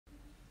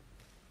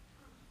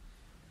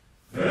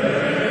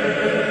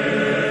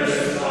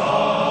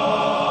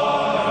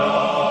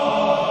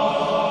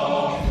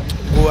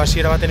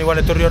hasiera baten igual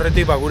etorri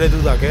horretik, gure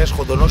dudak, ez?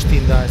 Jo,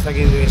 Donostin da, ez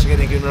dakit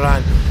ezeketik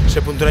nolan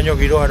ze punturaino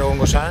giroa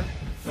egongo zan.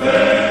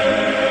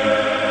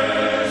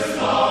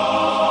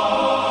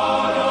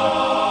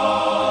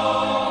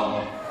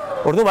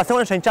 Orduan,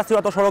 bazegoen sentsazio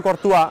bat oso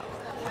orokortua,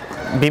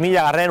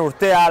 2000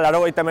 urtea,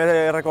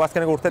 80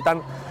 azkeneko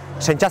urteetan,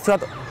 sentsazio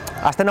bat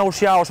aste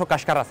nagusia oso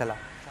kaskarra zela.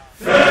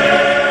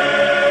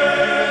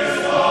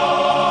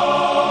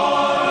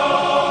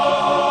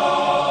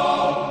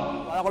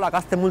 Badagoela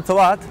gazte multzo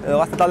bat, edo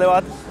gazte talde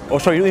bat,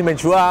 oso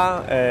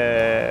irudimentsua,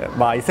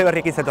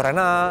 izeberrik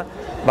izetorrena,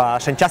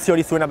 sentsazio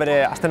hori zuena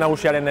bere aste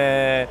nagusiaren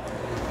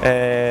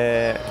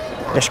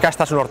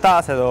eskastasun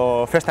hortaz,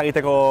 edo festa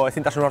egiteko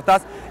ezintasun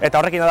hortaz, eta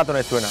horrekin aldatu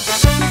nahi zuena.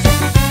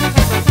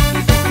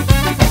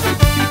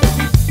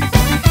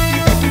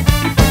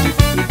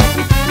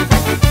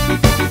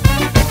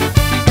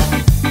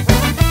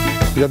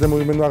 Pirate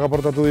mugimenduak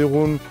aportatu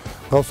digun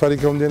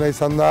gauzarik handiena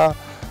izan da,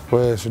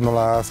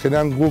 nola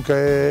azkenean guk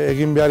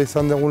egin behar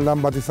izan dugun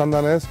lan bat izan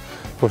denez,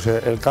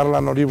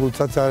 elkarlan hori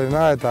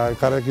bultzatzearena eta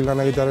elkarrekin lan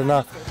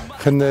egitearena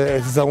jende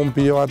ez izagun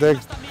pilo batek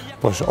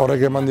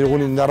horrek eman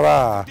digun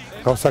indarra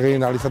gauzak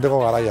egin ahal izateko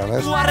garaian,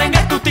 ez?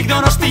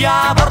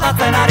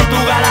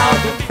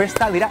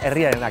 Festak dira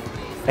herriarenak,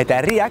 eta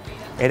herriak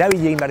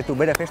erabili egin behar ditu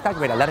bere festak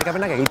bere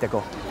aldarrikapenak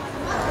egiteko.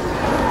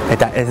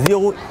 Eta ez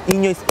diogu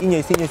inoiz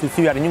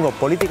utzi behar inongo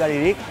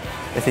politikaririk,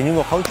 ez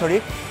inongo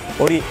jauntxorik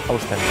hori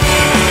hausten.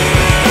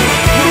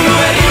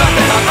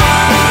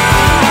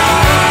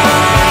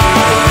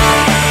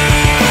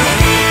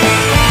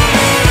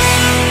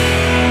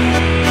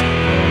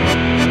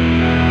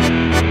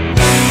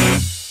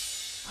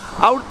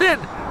 Aurten,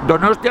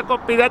 Donostiako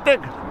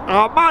piratek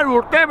 10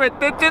 urte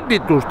betetzen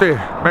dituzte.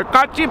 Me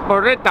katxi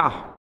porreta.